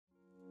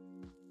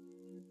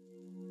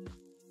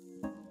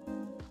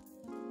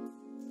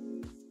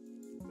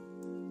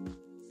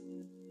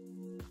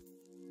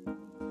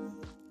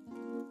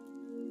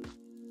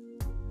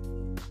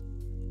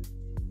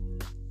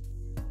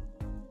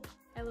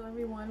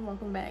everyone,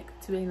 welcome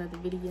back to another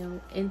video.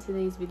 In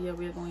today's video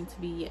we are going to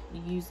be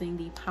using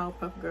the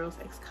Powerpuff Girls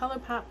X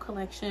Colourpop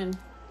collection.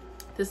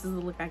 This is the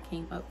look I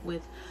came up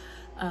with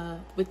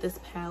this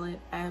palette.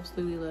 I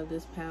absolutely love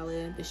this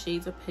palette. The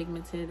shades are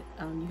pigmented.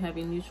 You have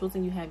your neutrals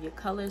and you have your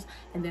colors,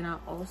 and then I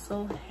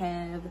also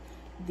have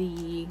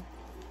the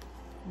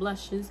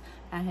blushes.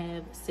 I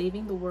have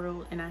Saving the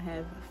World and I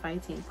have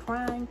Fighting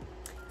Crime.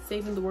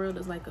 Saving the World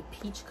is like a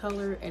peach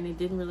color and it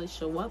didn't really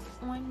show up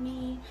on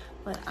me,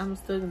 but I'm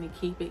still gonna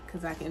keep it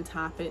because I can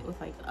top it with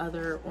like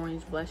other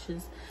orange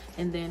blushes.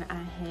 And then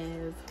I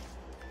have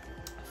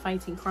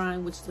Fighting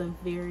Crime, which is a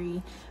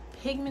very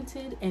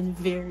pigmented and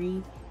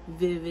very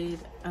vivid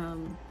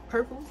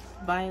purple,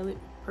 violet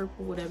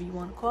purple, whatever you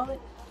want to call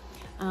it.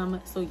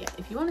 So yeah,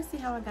 if you want to see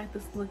how I got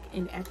this look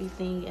and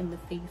everything in the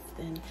face,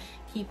 then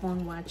keep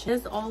on watching.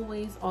 As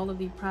always, all of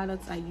the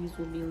products I use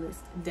will be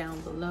listed down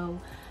below.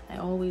 I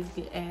always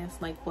get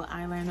asked like what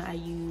eyeliner I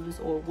use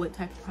or what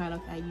type of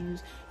product I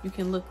use. You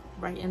can look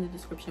right in the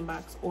description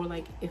box, or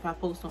like if I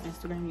post on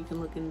Instagram, you can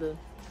look in the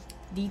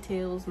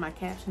details, my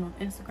caption on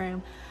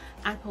Instagram.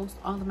 I post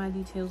all of my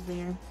details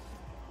there,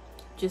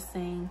 just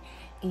saying.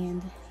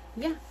 And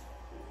yeah,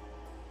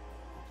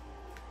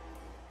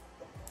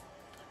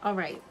 all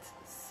right,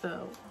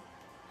 so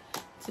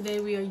today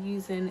we are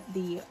using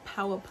the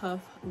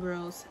Powerpuff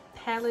Girls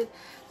palette.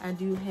 I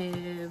do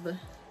have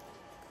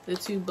the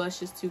two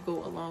blushes to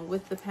go along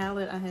with the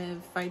palette. I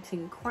have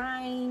Fighting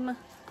Crime,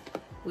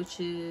 which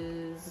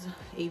is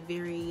a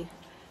very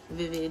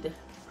vivid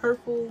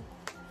purple,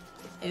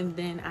 and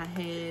then I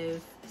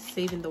have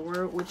Saving the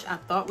World, which I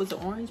thought was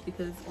orange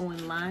because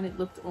online it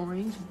looked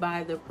orange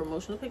by the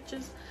promotional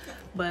pictures,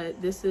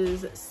 but this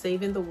is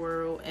Saving the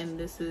World, and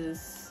this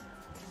is,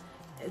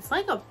 it's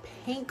like a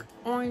pink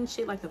orange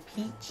shade, like a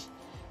peach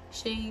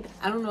shade.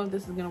 I don't know if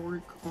this is gonna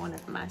work on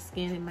my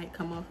skin. It might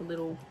come off a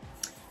little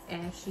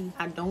ashy.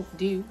 I don't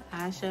do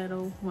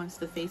eyeshadow once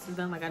the face is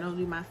done. Like I don't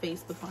do my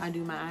face before I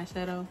do my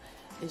eyeshadow.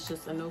 It's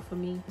just a no for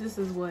me. This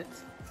is what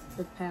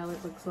the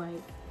palette looks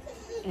like,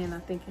 and I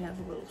think it has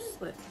a little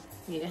slip.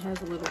 Yeah, it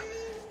has a little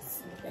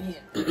slip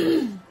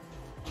ahead.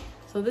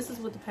 So this is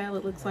what the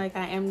palette looks like.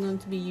 I am going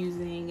to be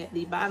using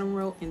the bottom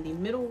row and the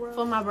middle row.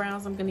 For my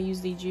brows, I'm going to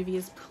use the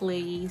Juvias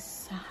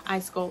Place Eye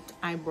Sculpt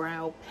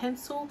Eyebrow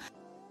Pencil.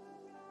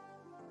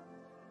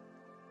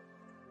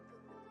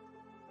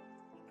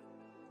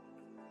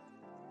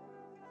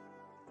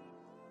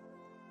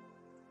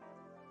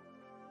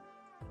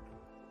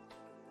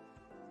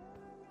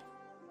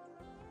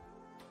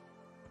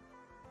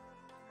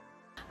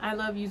 I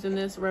love using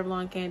this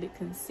Revlon Candid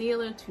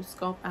Concealer to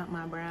sculpt out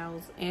my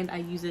brows, and I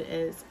use it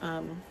as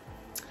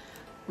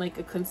like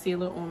a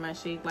concealer on my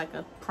shade, like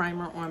a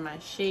primer on my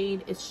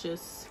shade. It's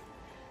just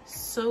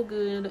so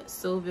good,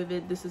 so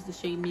vivid. This is the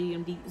shade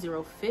Medium Deep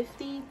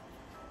 050.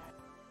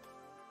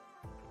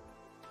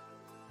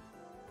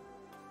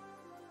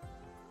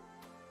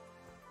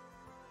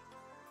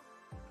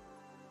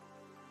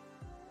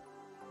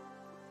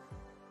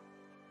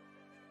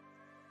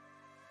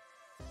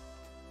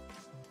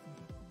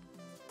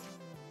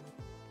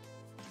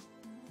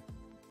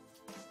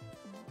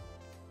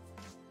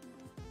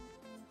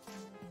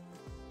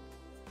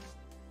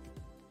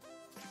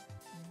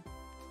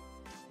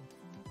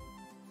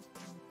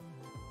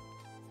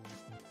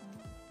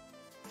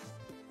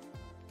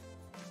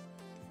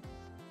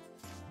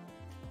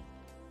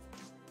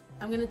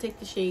 I'm gonna take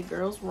the shade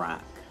Girls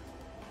Rock.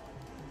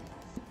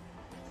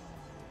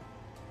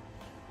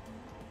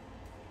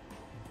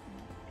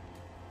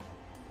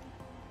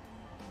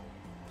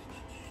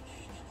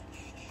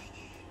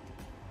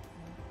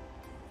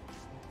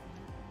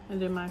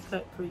 And then my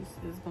cut crease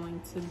is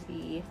going to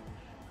be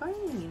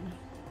green.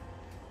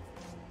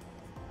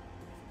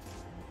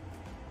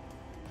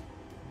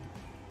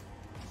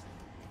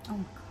 Oh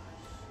my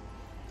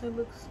gosh, that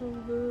looks so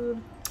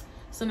good.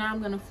 So now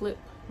I'm gonna flip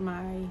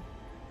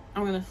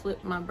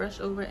my brush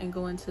over and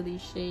go into the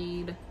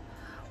shade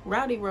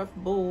Rowdy Rough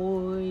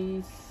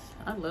Boys.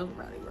 I love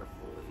Rowdy Rough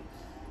Boys.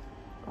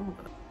 Oh my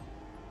god.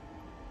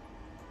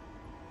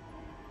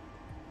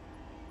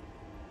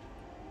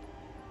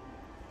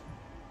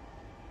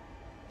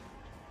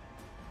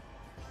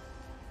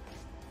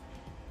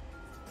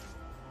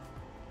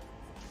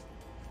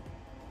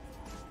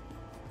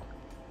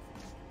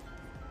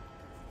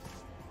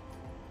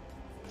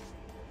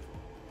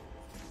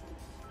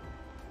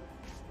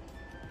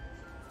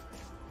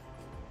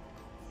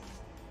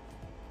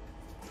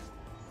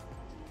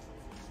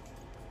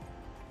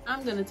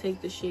 I'm gonna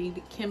take the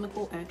shade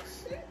Chemical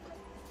X.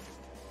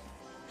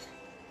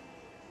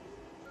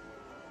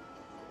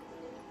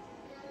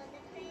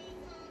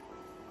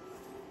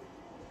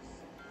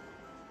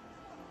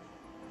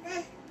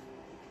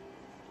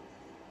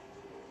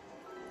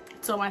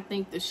 So I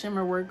think the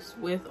shimmer works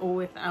with or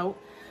without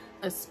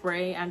a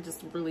spray. I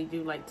just really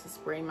do like to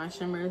spray my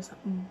shimmers,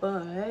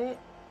 but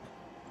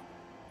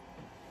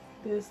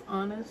this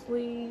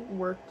honestly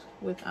worked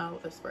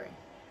without a spray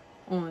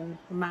on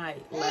my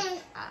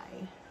left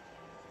eye.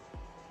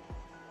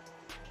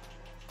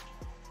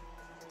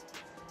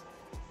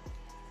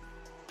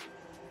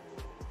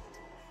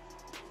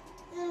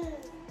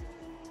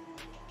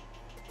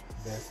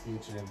 Best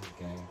feature in this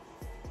game.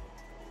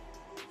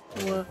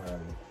 What?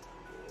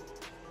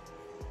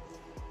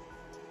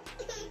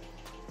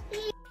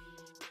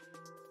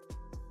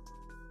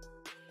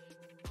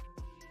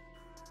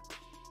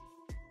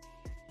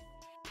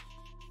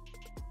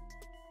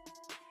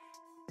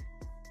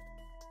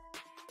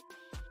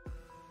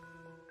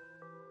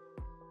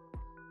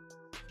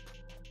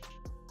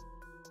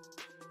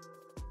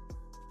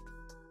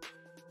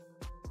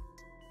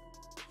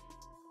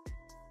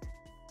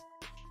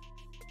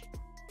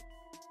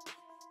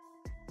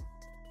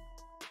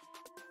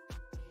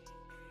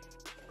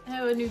 I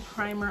have a new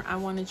primer I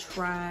want to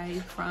try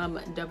from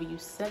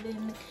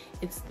W7.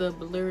 It's the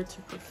Blur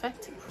to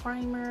Perfect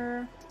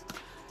primer.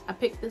 I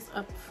picked this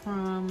up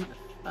from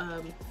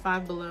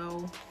Five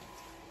Below.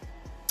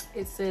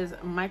 It says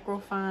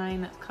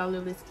microfine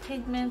colorless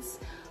pigments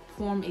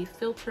form a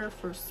filter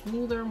for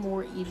smoother,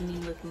 more evenly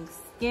looking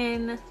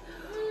skin.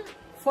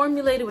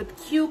 Formulated with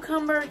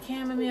cucumber,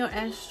 chamomile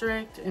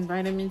extract, and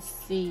vitamin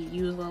C.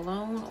 Use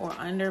alone or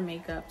under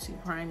makeup to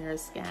prime your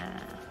skin.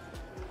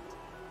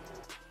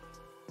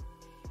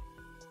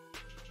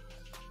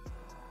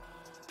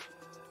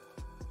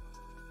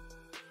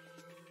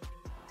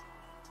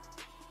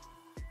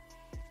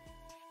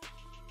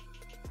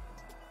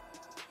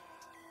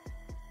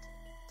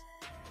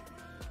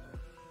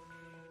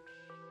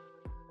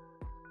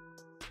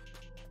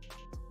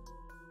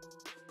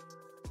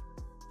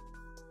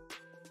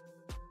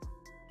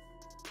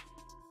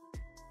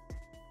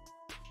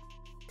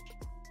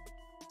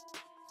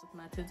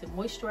 My tinted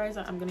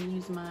moisturizer, I'm going to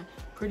use my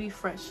Pretty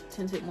Fresh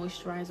tinted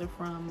moisturizer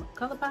from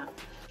Colourpop.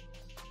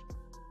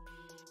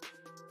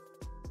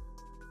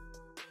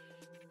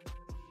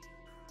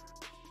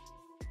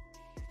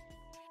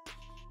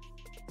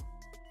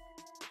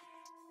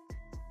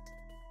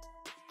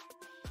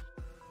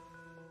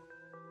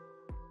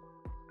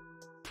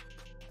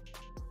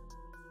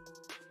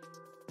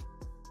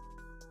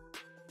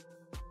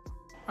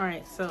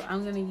 Alright, so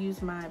I'm going to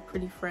use my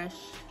Pretty Fresh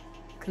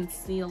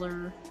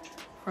concealer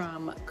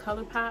from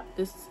Colourpop.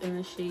 This is in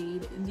the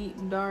shade Deep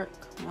Dark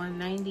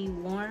 190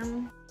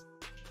 Warm.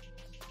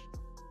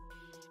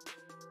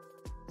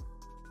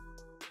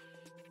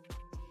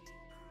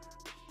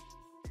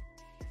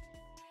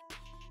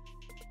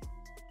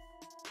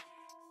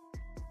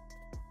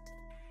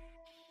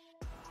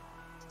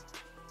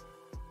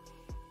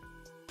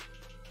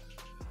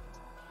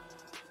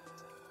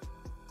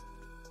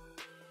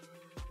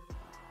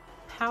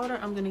 Powder,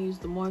 I'm going to use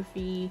the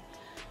Morphe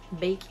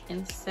Bake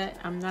and Set.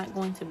 I'm not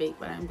going to bake,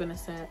 but I'm going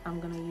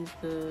to use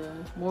the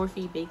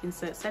Morphe Bake and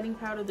Set setting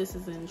powder. This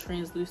is in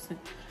translucent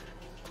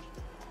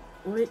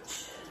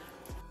rich.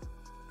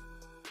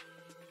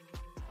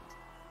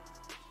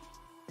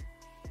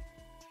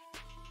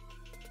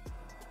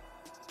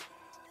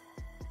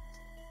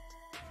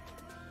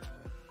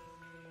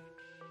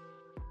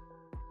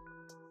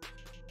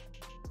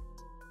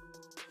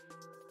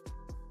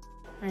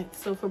 Alright,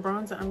 so for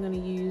bronzer, I'm going to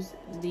use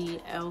the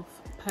E.L.F.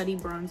 Putty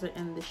bronzer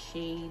in the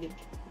shade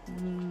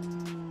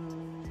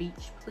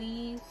Beach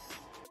Please.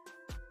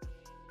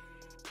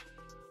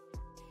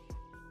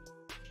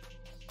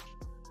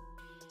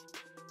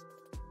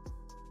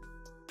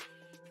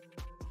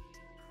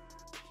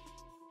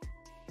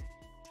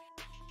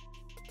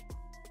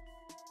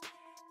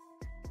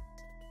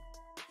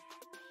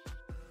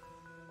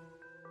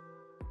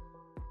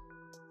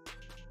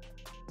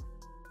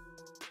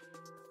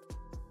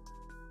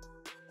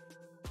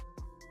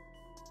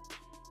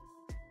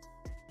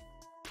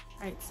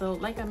 Alright, so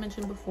like I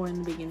mentioned before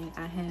in the beginning,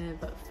 I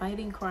have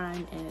Fighting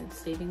Crime and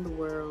Saving the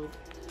World.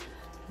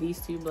 These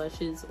two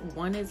blushes.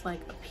 One is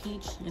like a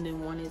peach and then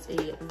one is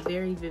a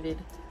very vivid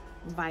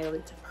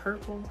violet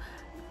purple.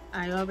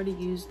 I already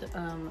used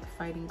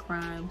Fighting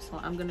Crime, so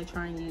I'm going to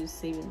try and use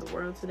Saving the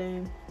World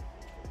today.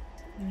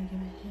 I'm gonna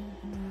give it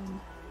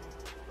a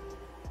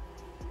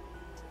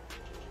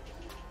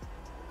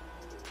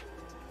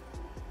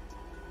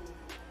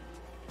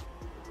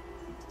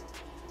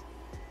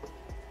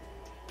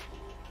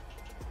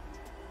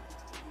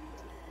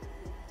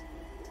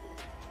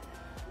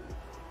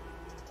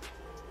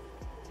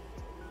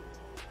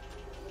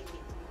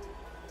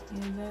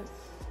and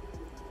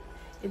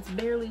it's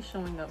barely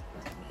showing up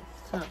for me,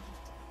 so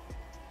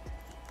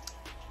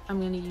I'm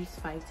gonna use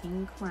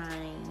Fighting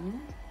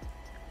Crime.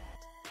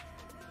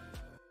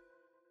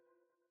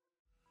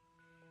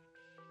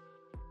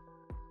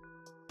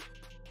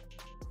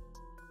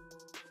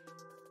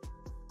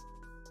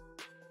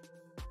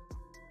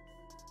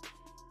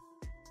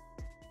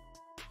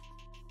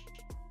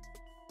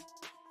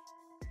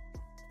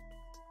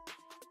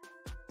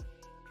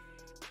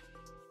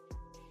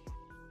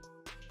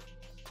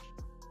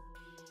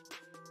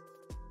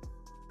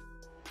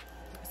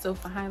 So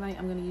for highlight,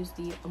 I'm going to use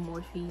the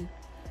Morphe.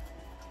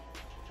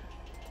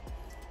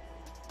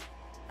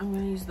 I'm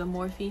going to use the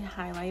Morphe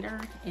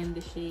highlighter in the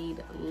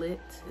shade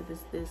Lit. It is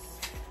this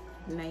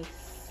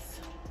nice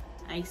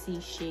icy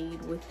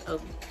shade with a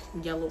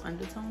yellow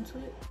undertone to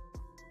it.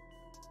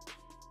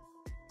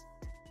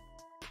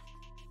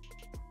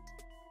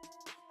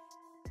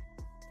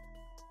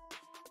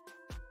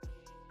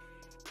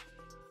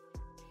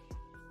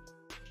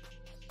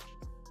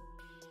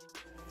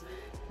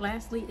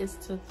 Lastly is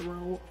to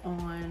throw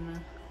on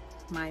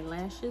my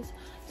lashes,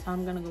 so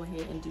I'm gonna go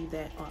ahead and do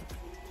that off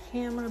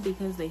camera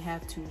because they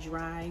have to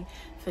dry.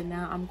 For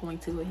now, I'm going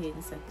to go ahead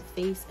and set the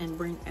face and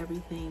bring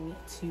everything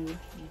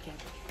together.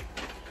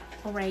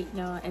 All right,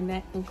 y'all, and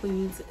that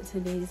concludes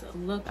today's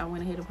look. I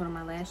went ahead and put on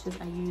my lashes.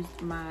 I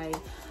used my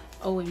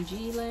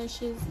OMG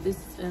lashes. This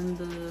is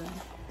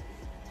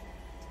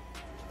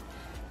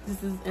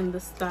in the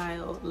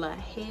style La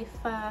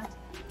Jefa.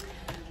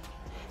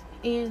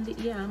 And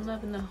yeah, I'm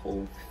loving the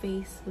whole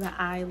face, the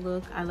eye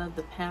look. I love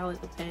the palette.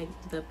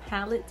 The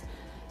palette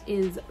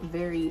is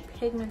very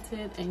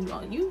pigmented, and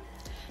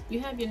you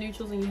have your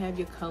neutrals and you have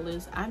your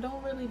colors. I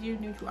don't really do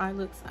neutral eye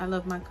looks. I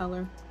love my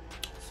color,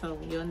 so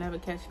you'll never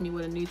catch me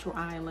with a neutral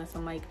eye unless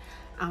I'm like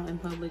out in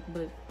public,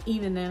 but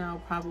even then I'll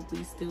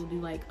probably still do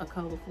like a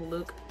colorful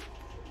look.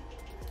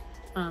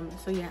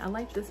 So yeah, I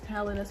like this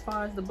palette. As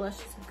far as the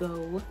blushes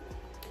go,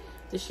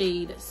 the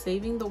shade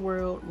Saving the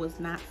World was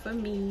not for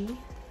me.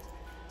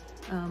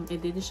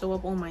 It didn't show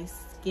up on my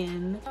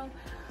skin.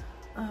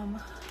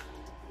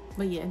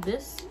 But yeah,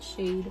 this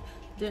shade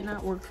did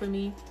not work for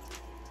me.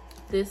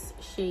 This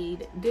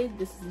shade did.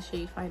 This is the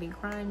shade Fighting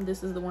Crime.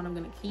 This is the one I'm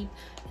gonna keep,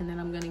 and then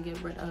I'm gonna get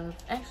rid of,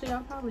 actually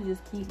I'll probably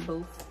just keep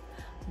both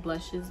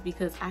blushes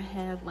because I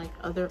have like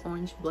other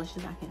orange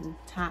blushes I can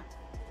top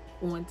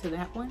onto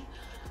that one.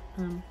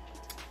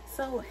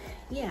 So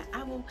yeah,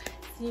 I will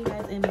see you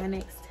guys in my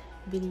next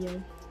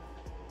video.